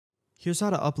Here's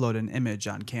how to upload an image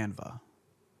on Canva.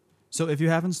 So if you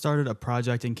haven't started a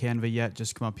project in Canva yet,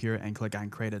 just come up here and click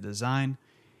on Create a Design.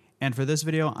 And for this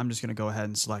video, I'm just going to go ahead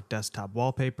and select Desktop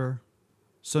Wallpaper.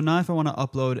 So now if I want to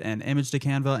upload an image to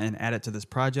Canva and add it to this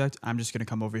project, I'm just going to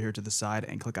come over here to the side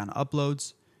and click on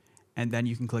Uploads. And then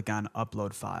you can click on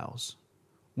Upload Files.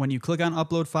 When you click on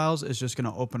Upload Files, it's just going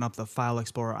to open up the File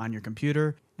Explorer on your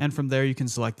computer. And from there, you can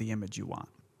select the image you want.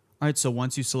 All right, so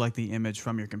once you select the image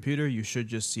from your computer, you should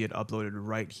just see it uploaded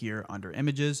right here under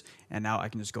Images. And now I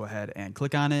can just go ahead and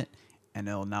click on it, and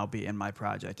it'll now be in my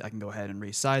project. I can go ahead and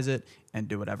resize it and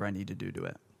do whatever I need to do to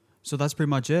it. So that's pretty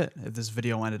much it. If this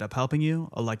video ended up helping you,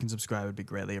 a like and subscribe would be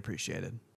greatly appreciated.